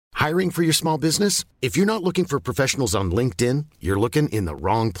Hiring for your small business? If you're not looking for professionals on LinkedIn, you're looking in the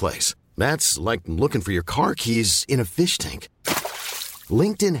wrong place. That's like looking for your car keys in a fish tank.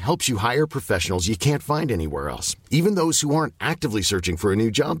 LinkedIn helps you hire professionals you can't find anywhere else, even those who aren't actively searching for a new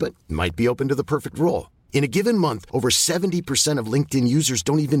job but might be open to the perfect role. In a given month, over 70% of LinkedIn users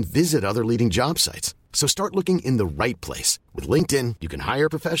don't even visit other leading job sites. So start looking in the right place. With LinkedIn, you can hire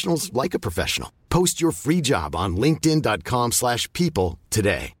professionals like a professional. Post your free job on linkedin.com/people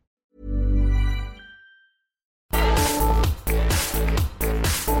today.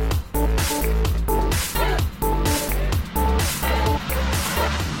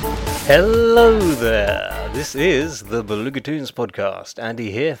 Hello there, this is the Beluga Toons podcast. Andy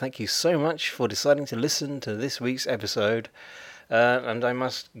here, thank you so much for deciding to listen to this week's episode. And I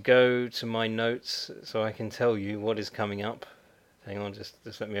must go to my notes so I can tell you what is coming up. Hang on, just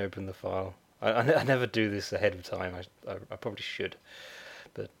let me open the file. I never do this ahead of time, I probably should.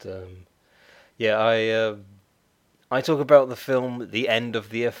 But I talk about the film The End of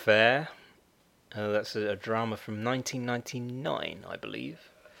the Affair. That's a drama from 1999, I believe.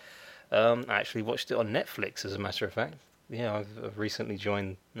 I actually watched it on Netflix, as a matter of fact. Yeah, I've recently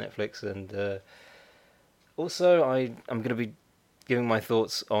joined Netflix, and also I'm going to be giving my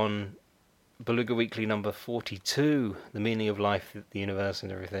thoughts on Beluga Weekly number 42, The Meaning of Life, the Universe,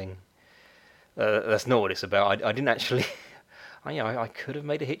 and everything. That's not what it's about. I didn't actually... I could have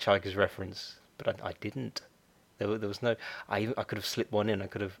made a Hitchhiker's reference, but I didn't. There was no... I could have slipped one in. I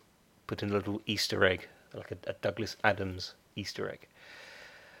could have put in a little Easter egg, like a Douglas Adams Easter egg.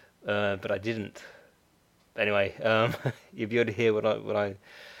 But I didn't. Anyway, you'll be able to hear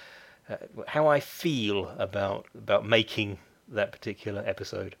how I feel about making that particular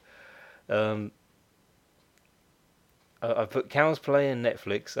episode. I've put Cow's Play and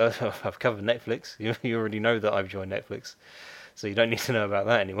Netflix. I've covered Netflix. You already know that I've joined Netflix, so you don't need to know about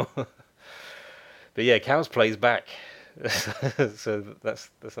that anymore. But yeah, Cow's Play's back. So that's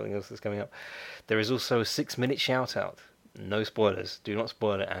something else that's coming up. There is also a 6-minute shout out. No spoilers. Do not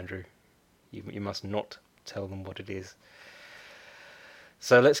spoil it, Andrew. You must not tell them what it is.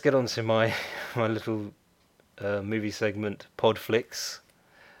 So let's get on to my little movie segment, Podflix.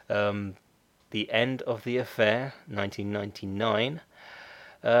 The End of the Affair, 1999,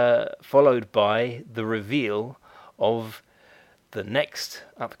 followed by the reveal of the next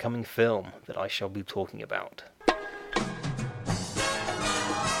upcoming film that I shall be talking about.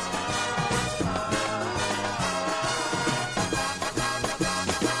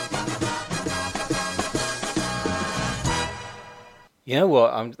 You know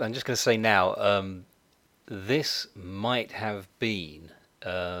what? I'm just going to say now. This might have been,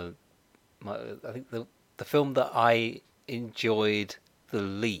 I think the film that I enjoyed the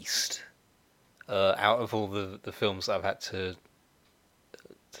least out of all the films that I've had to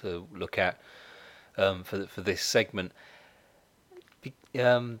look at for this segment,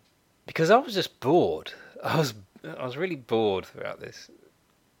 because I was just bored. I was really bored throughout this.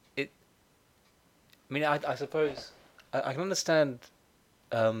 I suppose I can understand.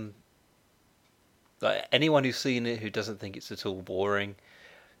 Like anyone who's seen it who doesn't think it's at all boring,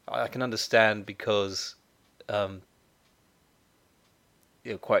 I can understand, because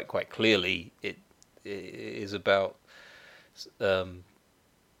quite clearly it is about there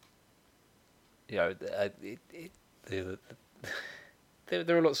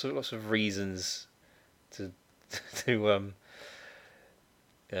are lots of reasons to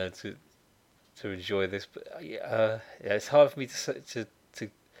enjoy this, but it's hard for me to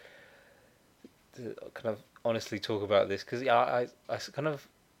kind of honestly talk about this, because I kind of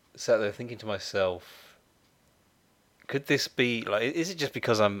sat there thinking to myself, could this be like? Is it just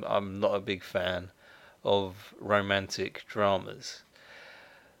because I'm not a big fan of romantic dramas?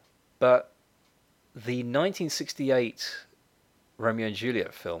 But the 1968 Romeo and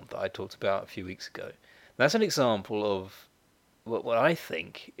Juliet film that I talked about a few weeks ago, that's an example of what I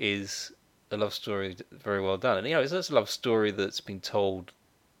think is a love story very well done. And it's a love story that's been told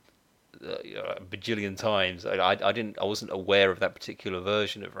a bajillion times. I wasn't aware of that particular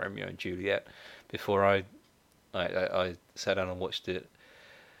version of Romeo and Juliet before I sat down and watched it.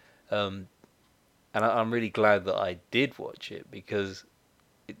 And I'm really glad that I did watch it, because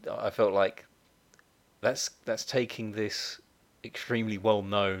I felt like that's taking this extremely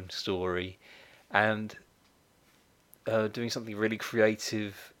well-known story and doing something really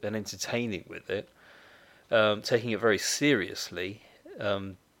creative and entertaining with it, taking it very seriously,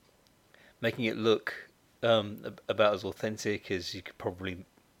 making it look about as authentic as you could probably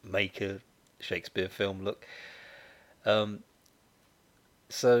make a Shakespeare film look.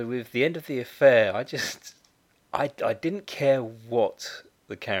 So with The End of the Affair, I didn't care what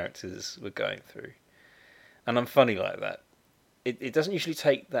the characters were going through. And I'm funny like that. It doesn't usually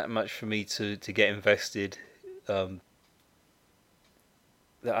take that much for me to get invested, because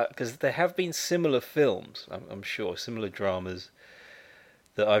there have been similar films, I'm sure, similar dramas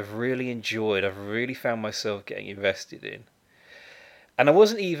that I've really enjoyed. I've really found myself getting invested in, and I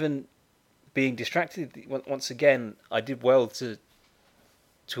wasn't even being distracted. Once again, I did well to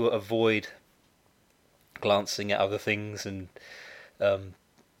avoid glancing at other things and um,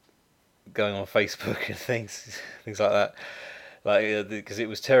 going on Facebook and things like that. Like, because it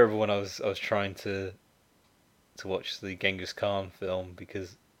was terrible when I was trying to watch the Genghis Khan film,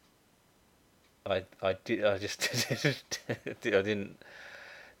 because I just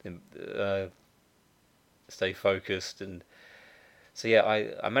didn't stay focused. And so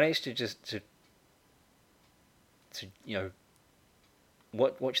yeah, I managed to just to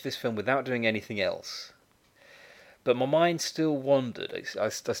watch this film without doing anything else. But my mind still wandered. I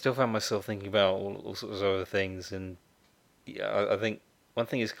still found myself thinking about all sorts of other things. And yeah, I think one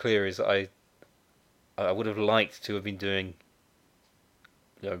thing is clear is that I would have liked to have been doing,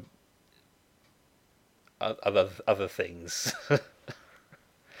 you know, other things.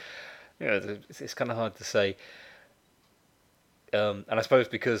 It's kind of hard to say. And I suppose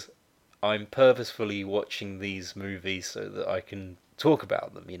because I'm purposefully watching these movies so that I can talk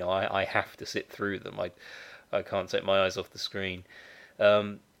about them. I have to sit through them. I can't take my eyes off the screen.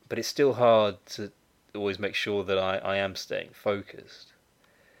 But it's still hard to always make sure that I am staying focused.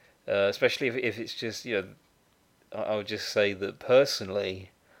 Especially if it's just, I would just say that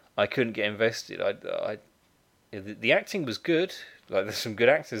personally, I couldn't get invested. The acting was good. Like, there's some good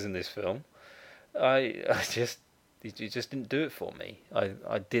actors in this film. I just, it just didn't do it for me.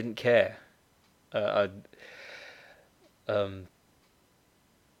 I didn't care. Um,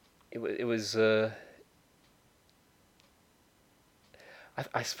 it was.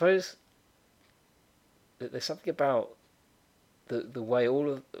 I suppose that there's something about the way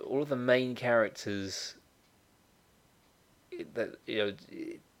all of the main characters, that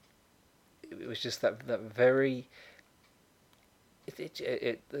it was just that very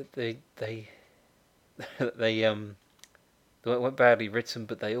they they weren't badly written,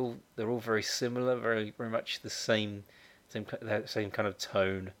 but they're all very similar, very much the same kind of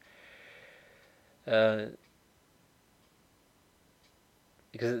tone. Uh,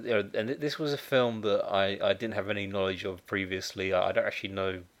 because and this was a film that I didn't have any knowledge of previously. I don't actually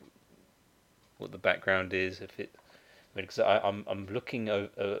know what the background is. If it, I mean, because I'm looking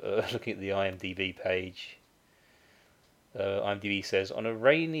looking at the IMDb page. IMDb says, on a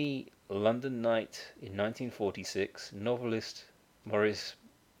rainy London night in 1946, novelist Maurice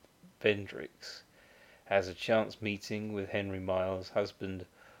Bendrix has a chance meeting with Henry Miles, husband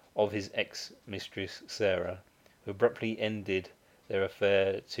of his ex-mistress Sarah, who abruptly ended their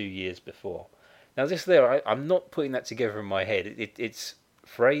affair 2 years before. Now, I'm not putting that together in my head. It's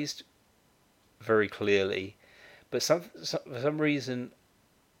phrased very clearly, but for some reason,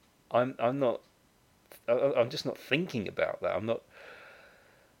 I'm not. I'm just not thinking about that. I'm not.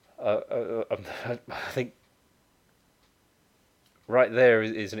 I think right there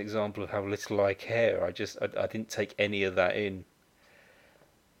is an example of how little I care. I didn't take any of that in.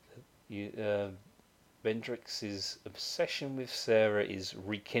 Bendrix's obsession with Sarah is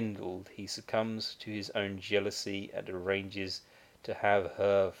rekindled. He succumbs to his own jealousy and arranges to have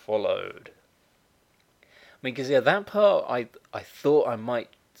her followed. I mean, because that part I thought I might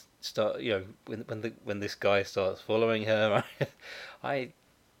start. When this guy starts following her, I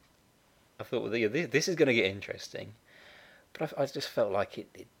thought, well, this is going to get interesting. But I just felt like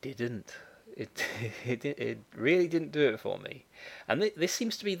it didn't. It really didn't do it for me. And this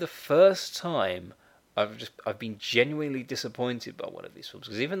seems to be the first time I've been genuinely disappointed by one of these films,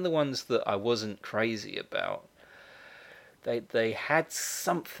 because even the ones that I wasn't crazy about, they had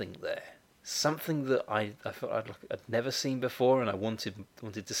something there, something that I thought I'd never seen before, and I wanted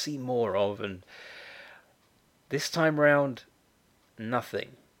to see more of. And this time round,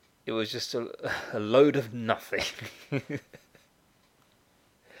 nothing. It was just a load of nothing.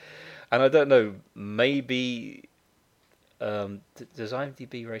 And I don't know, maybe does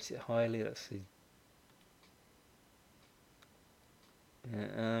IMDb rate it highly? Let's see.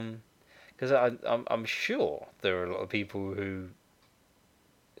 Because I'm sure there are a lot of people who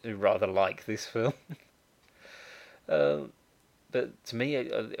rather like this film. But to me,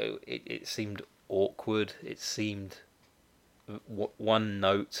 it seemed awkward. It seemed one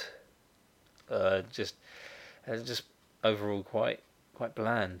note. Just overall quite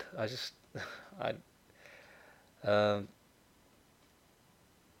bland. I just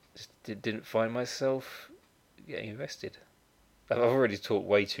didn't find myself getting invested. I've already talked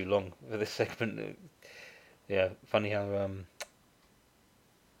way too long for this segment. Yeah, funny how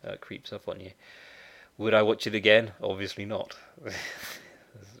it creeps up on you. Would I watch it again? Obviously not. That's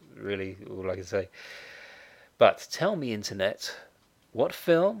really all I can say. But tell me, Internet, what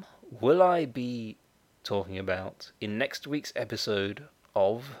film will I be talking about in next week's episode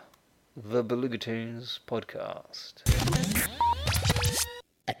of the Beluga Tunes podcast?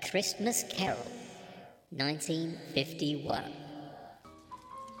 A Christmas Carol, 1951.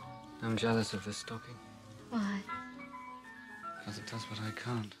 I'm jealous of this stocking. Why? Because it does what I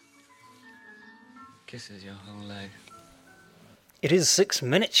can't. Kisses your whole leg. It is 6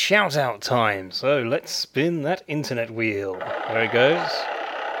 minutes shout out time, so let's spin that internet wheel. There it goes.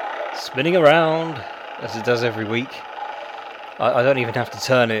 Spinning around, as it does every week. I don't even have to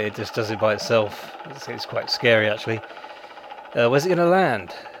turn it, it just does it by itself. It's quite scary, actually. Where's it going to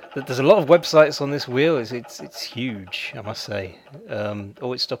land? There's a lot of websites on this wheel. It's huge, I must say.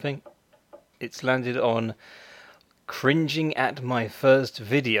 Oh, it's stopping. It's landed on Cringing at My First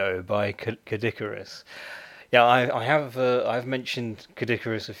Video by Kadikarus. Yeah, I've mentioned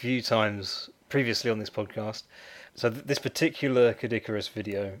Kadikarus a few times previously on this podcast. So this particular Kadikarus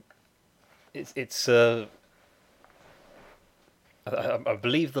video, it's I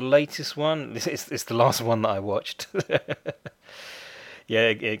believe the latest one. It's the last one that I watched. Yeah,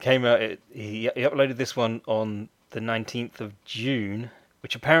 it came out. He uploaded this one on the 19th of June,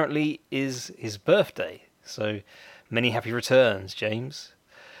 which apparently is his birthday. So many happy returns, James.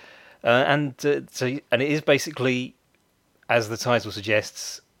 And it is basically, as the title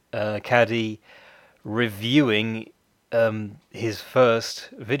suggests, Caddy reviewing his first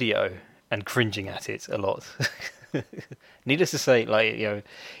video and cringing at it a lot. Needless to say,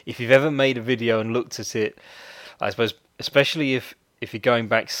 if you've ever made a video and looked at it, I suppose, especially if you're going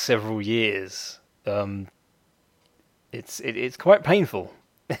back several years, it's quite painful.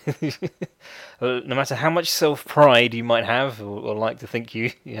 No matter how much self-pride you might have, or like to think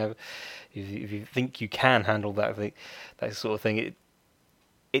you have, if you think you can handle that sort of thing,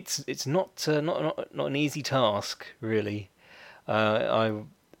 it's not an easy task, really. I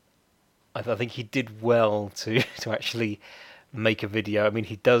think he did well to actually make a video. I mean,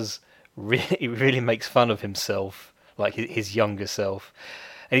 he really makes fun of himself, like his younger self,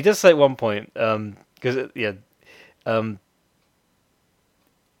 and he does say at one point,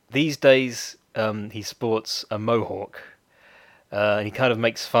 these days he sports a mohawk, and he kind of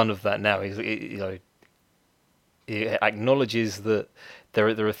makes fun of that now. He acknowledges that there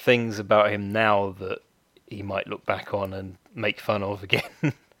are things about him now that he might look back on and make fun of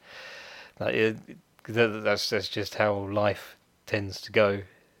again. That's just how life tends to go.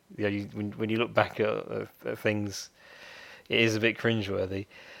 When you look back at things, it is a bit cringeworthy.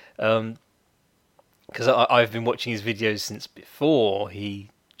 Because I've been watching his videos since before he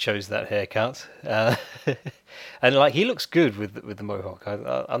chose that haircut, and he looks good with the mohawk.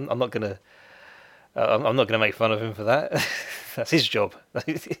 I'm not gonna make fun of him for that. That's his job.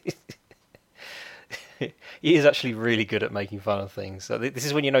 He is actually really good at making fun of things. So this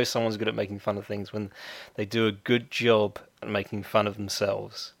is when you know someone's good at making fun of things, when they do a good job at making fun of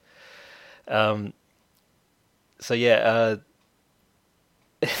themselves. There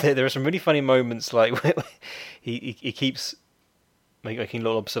are some really funny moments, like he keeps making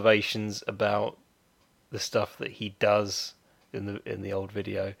little observations about the stuff that he does in the old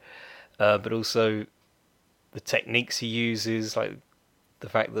video, but also the techniques he uses, like the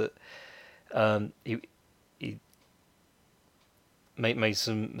fact that he made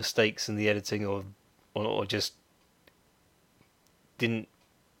some mistakes in the editing, or just didn't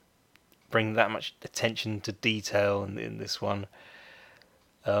bring that much attention to detail in this one.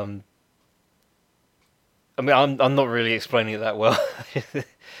 I mean, I'm not really explaining it that well.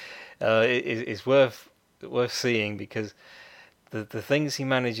 It's worth seeing, because the things he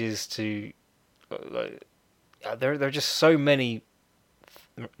manages to, there are just so many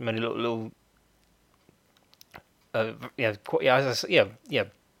little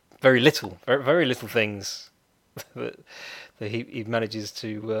very little things that he manages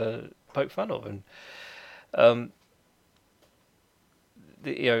to poke fun of, and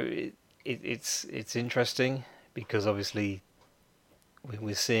it's interesting, because obviously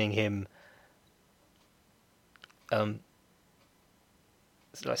we're seeing him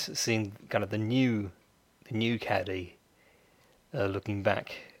seeing kind of the new Caddy looking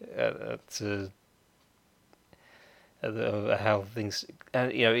back at how things,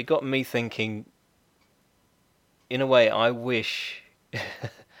 and it got me thinking. In a way, I wish,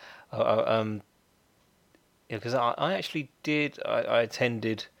 because I actually did. I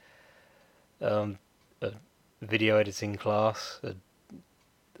attended a video editing class.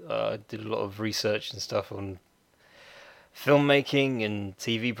 I did a lot of research and stuff on filmmaking and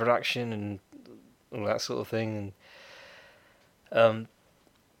TV production and all that sort of thing. And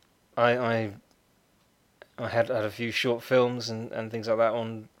I had a few short films and things like that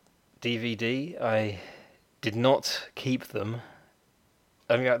on DVD. I did not keep them.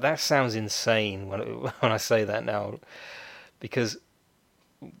 I mean, that sounds insane when I say that now, because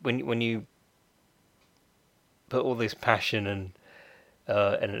when you put all this passion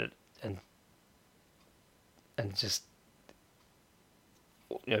and just,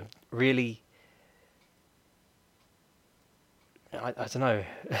 you know, really, I don't know.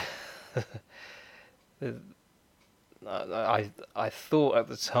 I thought at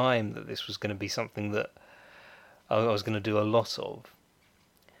the time that this was going to be something that I was going to do a lot of,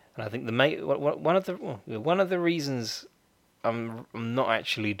 and I think one of the reasons I'm not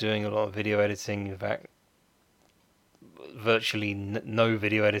actually doing a lot of video editing, in fact, virtually no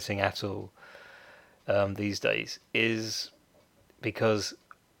video editing at all these days, is because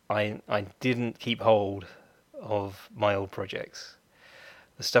I didn't keep hold of my old projects.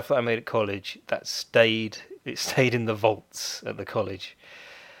 The stuff that I made at college, it stayed in the vaults at the college,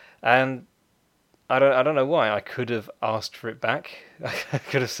 and I don't know why. I could have asked for it back. I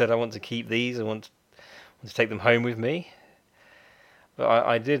could have said I want to keep these. I want to take them home with me, but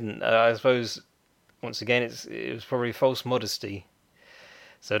I didn't. I suppose once again it was probably false modesty.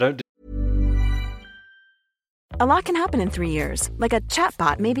 So don't do. A lot can happen in 3 years, like a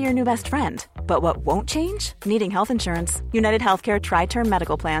chatbot may be your new best friend. But what won't change? Needing health insurance. United Healthcare Tri-Term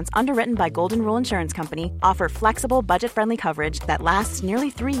Medical Plans, underwritten by Golden Rule Insurance Company, offer flexible, budget-friendly coverage that lasts nearly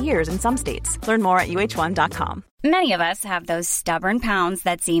 3 years in some states. Learn more at uh1.com. Many of us have those stubborn pounds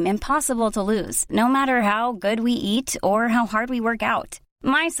that seem impossible to lose, no matter how good we eat or how hard we work out.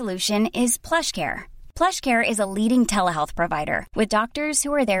 My solution is PlushCare. PlushCare is a leading telehealth provider with doctors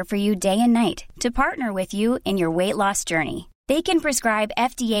who are there for you day and night to partner with you in your weight loss journey. They can prescribe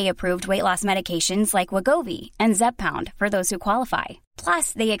FDA-approved weight loss medications like Wegovy and Zepbound for those who qualify.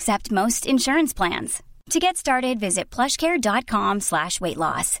 Plus, they accept most insurance plans. To get started, visit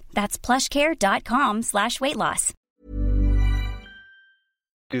plushcare.com/weightloss. That's plushcare.com/weightloss.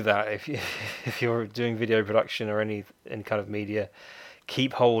 Do that if you're doing video production or any kind of media.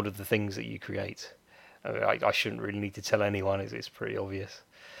 Keep hold of the things that you create. I shouldn't really need to tell anyone. It's pretty obvious.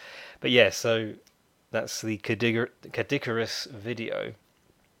 But yeah, so that's the Cadicarus video.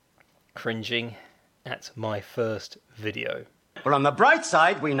 Cringing at my first video. But on the bright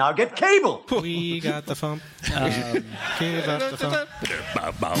side, we now get cable. We got the phone. Give us the phone.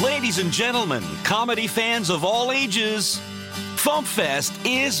 Ladies and gentlemen, comedy fans of all ages, FumpFest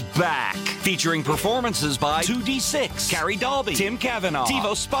is back, featuring performances by 2D6, Carrie Dalby, Tim Cavanaugh,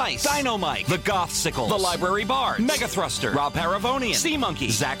 Devo Spice, Dynamite, The Gothsicles, The Library Bards, Mega Thruster, Rob Paravonian, Sea Monkey,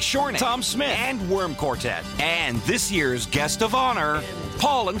 Zach Shornick, Tom Smith, and Worm Quartet. And this year's guest of honor,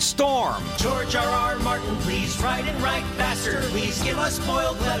 Paul and Storm. George R.R. Martin, please write and write faster. Please give us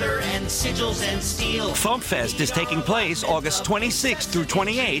boiled leather and sigils and steel. FumpFest is taking place August 26th through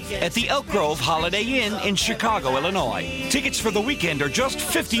 28th at the Elk Grove Holiday Inn in Chicago, Illinois. Tickets for the weekend are just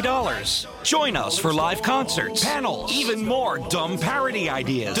 $50. Join us for live concerts, panels, even more dumb parody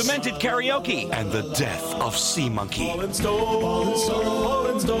ideas, demented karaoke, and the death of Sea Monkey.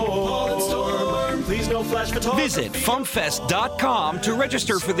 Please no flash photography. Visit FumpFest.com to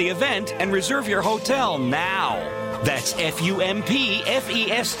register for the event and reserve your hotel now. That's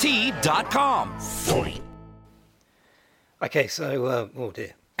FumpFest.com. Okay, so oh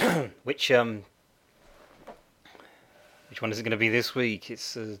dear, which one is it going to be this week?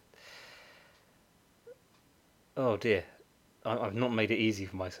 It's oh dear, I've not made it easy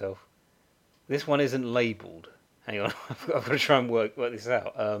for myself. This one isn't labelled. Hang on, I've got to try and work this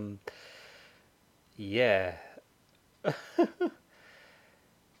out. Yeah.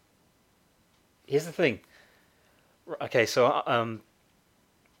 Here's the thing. Okay, so I'm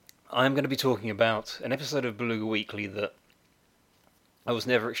going to be talking about an episode of Beluga Weekly that I was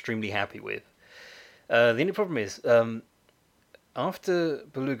never extremely happy with. The only problem is, after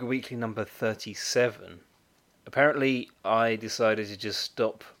Beluga Weekly number 37, apparently I decided to just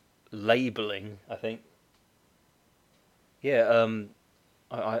stop labelling, I think. Yeah,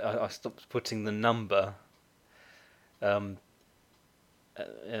 I stopped putting the number on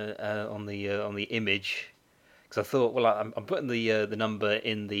the image, because I thought, well, I'm putting the number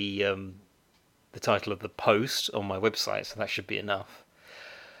in the title of the post on my website, so that should be enough.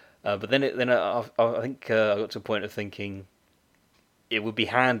 But then I think I got to a point of thinking it would be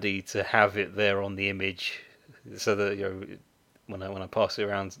handy to have it there on the image, so that when I pass it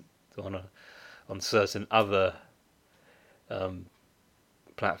around on on certain other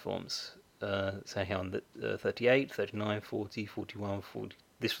platforms. So hang on, 38, 39, 40, 41, 40.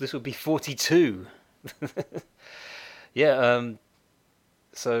 This would be 42. Yeah.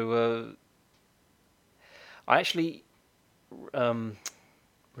 So I actually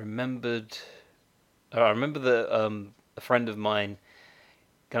remembered. I remember that a friend of mine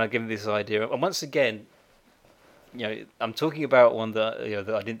kind of gave me this idea, and once again, I'm talking about one that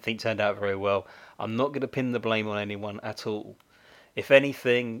that I didn't think turned out very well. I'm not going to pin the blame on anyone at all. If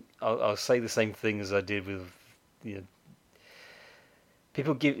anything, I'll say the same thing as I did with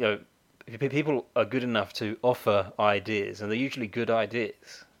people people are good enough to offer ideas, and they're usually good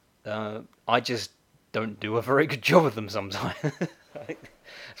ideas. I just don't do a very good job of them sometimes.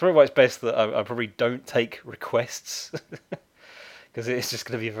 It's probably why it's best that I probably don't take requests, because it's just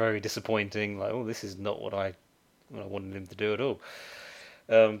going to be very disappointing. Like, oh, this is not what I wanted him to do at all.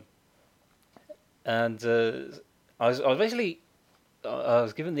 And I was basically I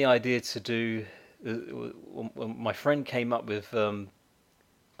was given the idea to do. My friend came up with an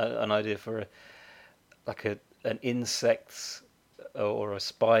idea for an insects or a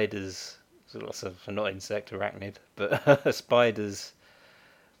spider's, so not insect, arachnid, but a spider's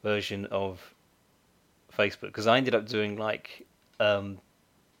version of Facebook, because I ended up doing a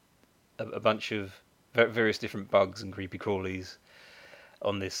bunch of various different bugs and creepy crawlies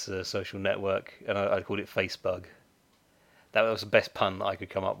on this social network, and I called it Facebug. That was the best pun that I could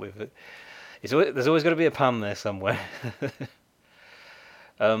come up with. There's always got to be a pun there somewhere.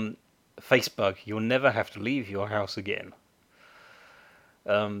 Facebug, you'll never have to leave your house again.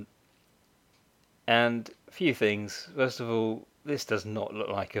 And a few things. First of all, this does not look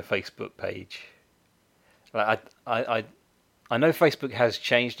like a Facebook page. I know Facebook has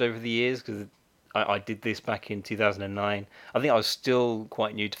changed over the years, because I did this back in 2009. I think I was still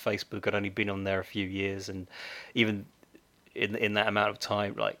quite new to Facebook. I'd only been on there a few years, and even in that amount of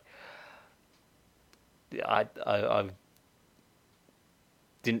time, I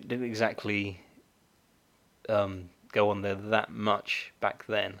didn't exactly go on there that much back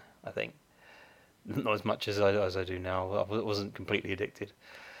then. I think not as much as I do now. I wasn't completely addicted.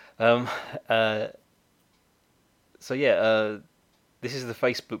 So yeah, this is the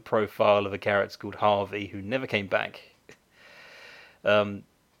Facebook profile of a character called Harvey, who never came back.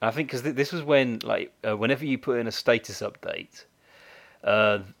 I think because this was when, whenever you put in a status update,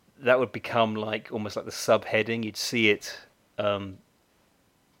 that would become almost like the subheading. You'd see it right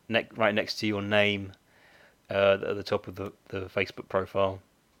next to your name at the top of the Facebook profile.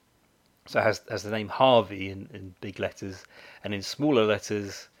 So it has the name Harvey in big letters, and in smaller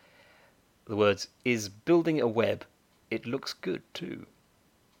letters, the words, "is building a web. It looks good too."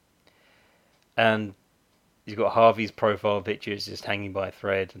 And you've got Harvey's profile picture is just hanging by a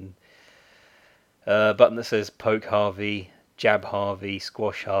thread, and a button that says "Poke Harvey," "Jab Harvey,"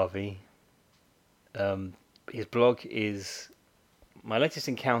 "Squash Harvey." His blog is, "My latest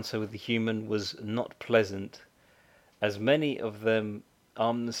encounter with the human was not pleasant, as many of them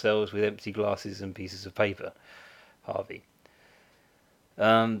arm themselves with empty glasses and pieces of paper." Harvey.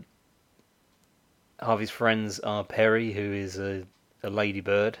 Harvey's friends are Perry, who is a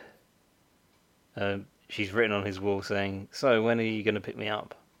ladybird. She's written on his wall saying, "So, when are you going to pick me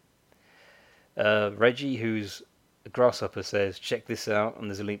up?" Reggie, who's a grasshopper, says, "Check this out," and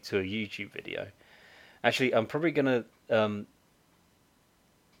there's a link to a YouTube video. Actually, I'm probably going to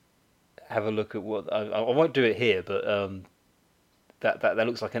have a look at what... I won't do it here, but that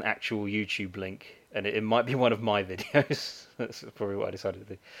looks like an actual YouTube link, and it might be one of my videos. That's probably what I decided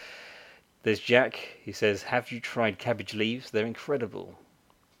to do. There's Jack. He says, "Have you tried cabbage leaves? They're incredible."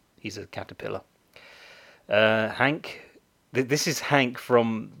 He's a caterpillar. Hank. This is Hank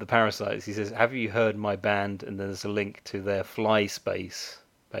from the Parasites. He says, "Have you heard my band?" And then there's a link to their Fly Space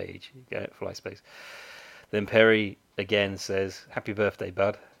page. You get it? Fly Space. Then Perry again says, "Happy birthday,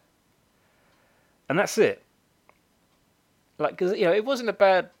 bud." And that's it. Because it wasn't a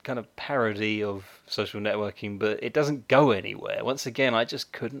bad kind of parody of social networking, but it doesn't go anywhere. Once again, I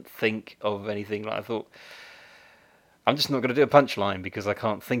just couldn't think of anything. I thought, I'm just not going to do a punchline because I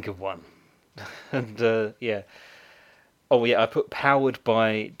can't think of one. And yeah. Oh yeah, I put powered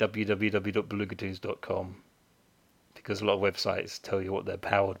by www.belugatoons.com, because a lot of websites tell you what they're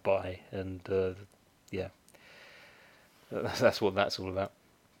powered by, and yeah, that's what that's all about.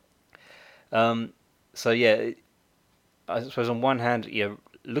 So yeah, I suppose on one hand,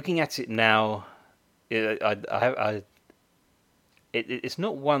 looking at it now, it's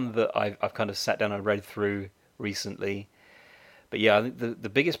not one that I've kind of sat down and read through recently, but yeah, I think the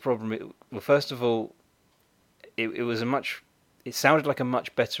biggest problem, well, first of all, it sounded like a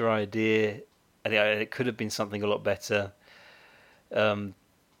much better idea and it could have been something a lot better. And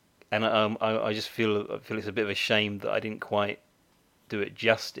I just feel it's a bit of a shame that I didn't quite do it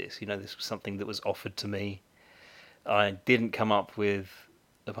justice. This was something that was offered to me. I didn't come up with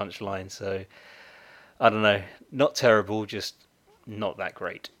a punchline, so I don't know. Not terrible, just not that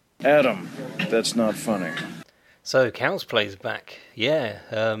great. Adam, that's not funny. So Cows Play's back. Yeah,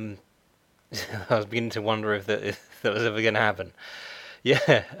 I was beginning to wonder if that was ever going to happen.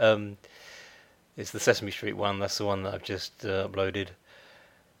 Yeah, it's the Sesame Street one. That's the one that I've just uploaded.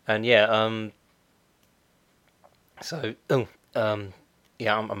 And yeah, I'm hoping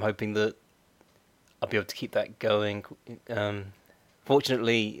that I'll be able to keep that going.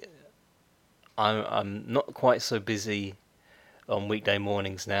 Fortunately, I'm not quite so busy on weekday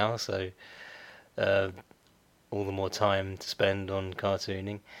mornings now, so all the more time to spend on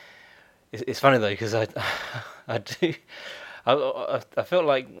cartooning. It's funny though, because I felt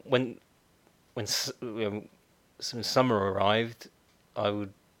like when some summer arrived, I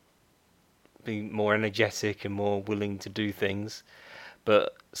would be more energetic and more willing to do things,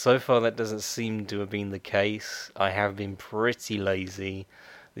 but so far that doesn't seem to have been the case. I have been pretty lazy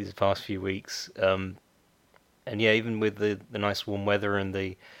these past few weeks, and yeah, even with the nice warm weather and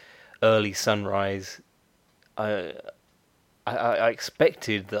the early sunrise, I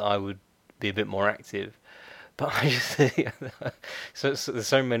expected that I would be a bit more active, but I just so there's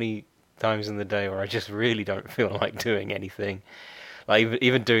so many times in the day where I just really don't feel like doing anything. Like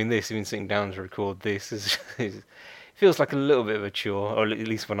even doing this, even sitting down to record this is feels like a little bit of a chore, or at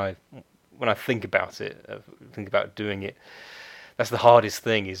least when I think about it, think about doing it. That's the hardest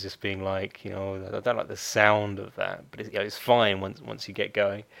thing, is just being like, I don't like the sound of that, but it's fine once you get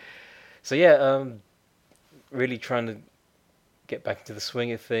going. So yeah, really trying to get back into the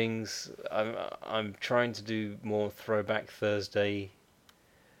swing of things. I'm trying to do more Throwback Thursday,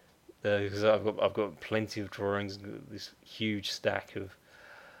 because I've got plenty of drawings, this huge stack of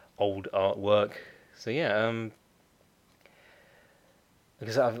old artwork. So yeah,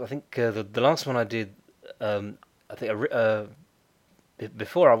 because I think the last one I did, I think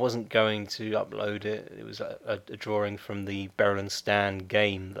before I wasn't going to upload it. It was a drawing from the Beryl and Stan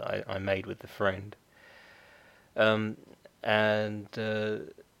game that I made with a friend. The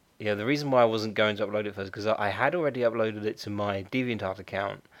reason why I wasn't going to upload it first, because I had already uploaded it to my DeviantArt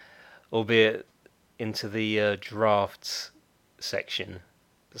account, albeit into the drafts section.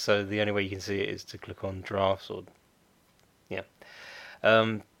 So the only way you can see it is to click on drafts, or yeah.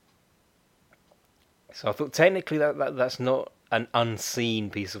 So I thought technically that's not an unseen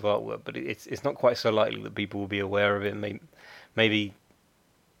piece of artwork, but it's not quite so likely that people will be aware of it. Maybe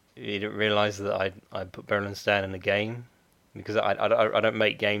you didn't realise that I put Beryl and Stan in a game, because I don't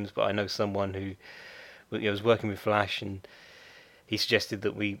make games, but I know someone who was working with Flash, and he suggested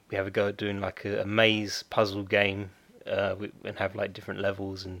that we have a go at doing like a maze puzzle game, and have like different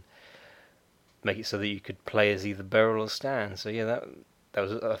levels and make it so that you could play as either Beryl or Stan. So yeah, I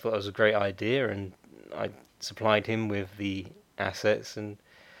thought that was a great idea, and I supplied him with the assets, and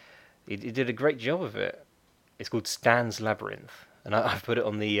he did a great job of it. It's called Stan's Labyrinth, and I've put it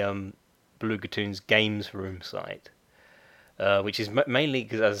on the Beluga Toons Games Room site, which is mainly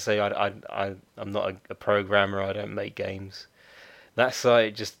because, as I say, I'm not a programmer. I don't make games. That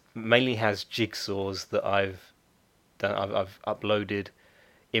site just mainly has jigsaws that I've done. I've uploaded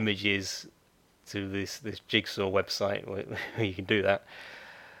images to this jigsaw website where you can do that.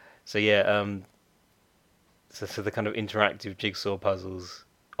 So yeah, so the kind of interactive jigsaw puzzles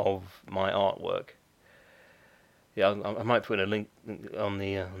of my artwork. Yeah, I might put a link on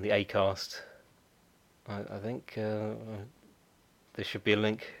the Acast. I think there should be a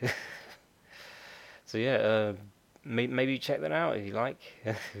link. So yeah, maybe check that out if you like,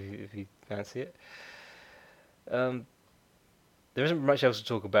 if you fancy it. There isn't much else to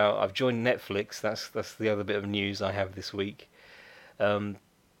talk about. I've joined Netflix. That's the other bit of news I have this week. I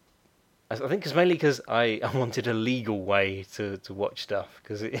think it's mainly because I wanted a legal way to watch stuff,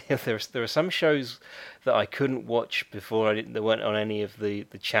 because there are some shows that I couldn't watch before. They weren't on any of the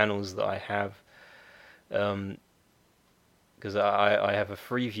channels that I have, because I have a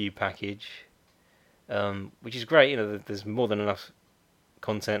Freeview package, which is great. There's more than enough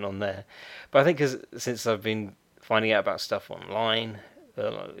content on there. But I think since I've been finding out about stuff online,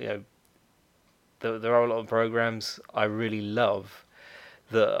 there are a lot of programs I really love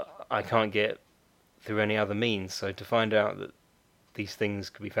that I can't get through any other means. So to find out that these things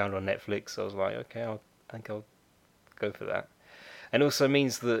could be found on Netflix, I was like, okay, I think I'll go for that. And it also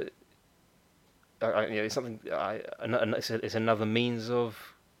means that it's something it's another means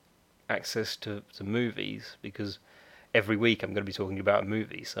of access to movies, because every week I'm going to be talking about a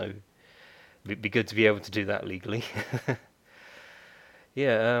movie. So It'd be good to be able to do that legally.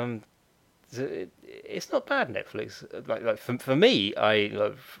 Yeah, it's not bad, Netflix. Like for me,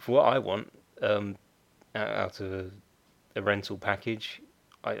 for what I want out of a rental package,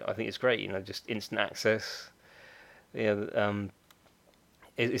 I think it's great. You know, just instant access. Yeah,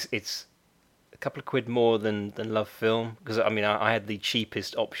 it's a couple of quid more than Love Film, because I mean I had the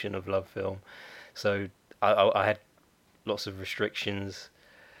cheapest option of Love Film, so I had lots of restrictions,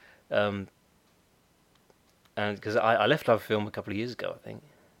 and because I left Love Film a couple of years ago, I think,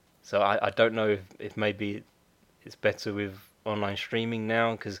 so I don't know if maybe it's better with online streaming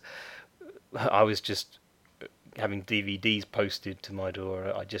now, because I was just having DVDs posted to my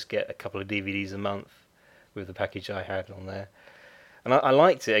door. I just get a couple of DVDs a month with the package I had on there, and I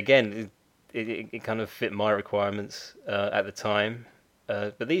liked it. Again, it kind of fit my requirements at the time,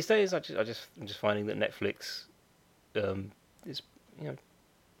 but these days I'm just finding that Netflix is, you know,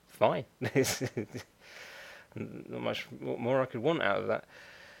 fine. Not much more I could want out of that.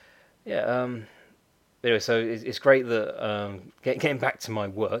 Yeah. Anyway, so it's great that getting back to my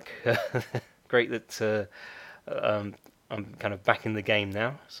work. Great that I'm kind of back in the game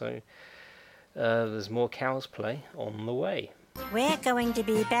now. So there's more Cow's Play on the way. We're going to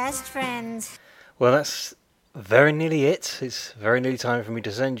be best friends. Well, that's very nearly it. It's very nearly time for me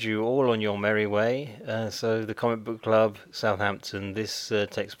to send you all on your merry way. So the Comic Book Club, Southampton, this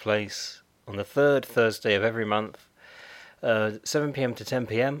takes place on the third Thursday of every month, 7 p.m. to 10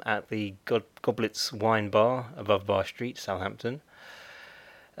 p.m. at the Goblets Wine Bar above Bar Street, Southampton.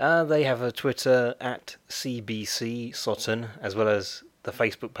 They have a Twitter at CBC Sutton, as well as the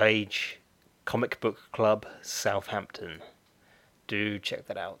Facebook page Comic Book Club Southampton. Do check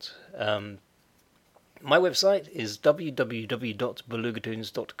that out. My website is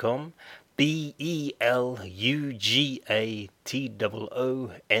www.belugatoons.com.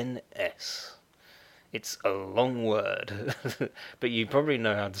 BELUGATOONS. It's a long word, but you probably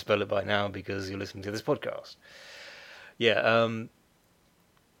know how to spell it by now because you're listening to this podcast. Yeah.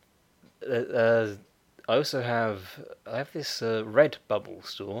 I also have this Redbubble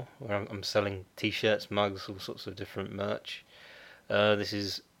store where I'm selling T-shirts, mugs, all sorts of different merch. This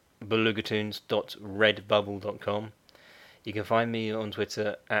is belugatoons.redbubble.com. You can find me on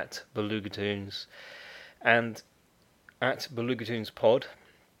Twitter at belugatoons and at belugatoonspod.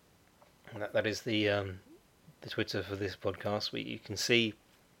 That is the Twitter for this podcast, where you can see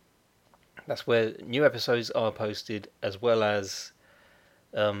that's where new episodes are posted, as well as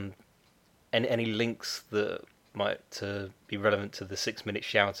any links that might be relevant to the 6-minute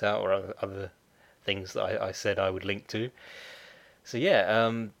shout out or other things that I said I would link to. So yeah,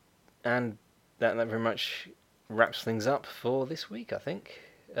 and that very much wraps things up for this week, I think.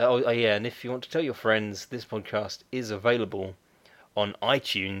 Yeah, and if you want to tell your friends, this podcast is available on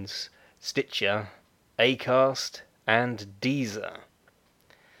iTunes, Stitcher, Acast, and Deezer.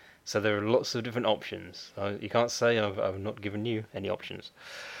 So there are lots of different options. You can't say I've not given you any options.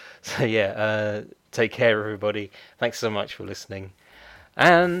 So yeah, take care, everybody. Thanks so much for listening,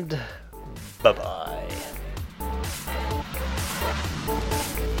 and bye-bye.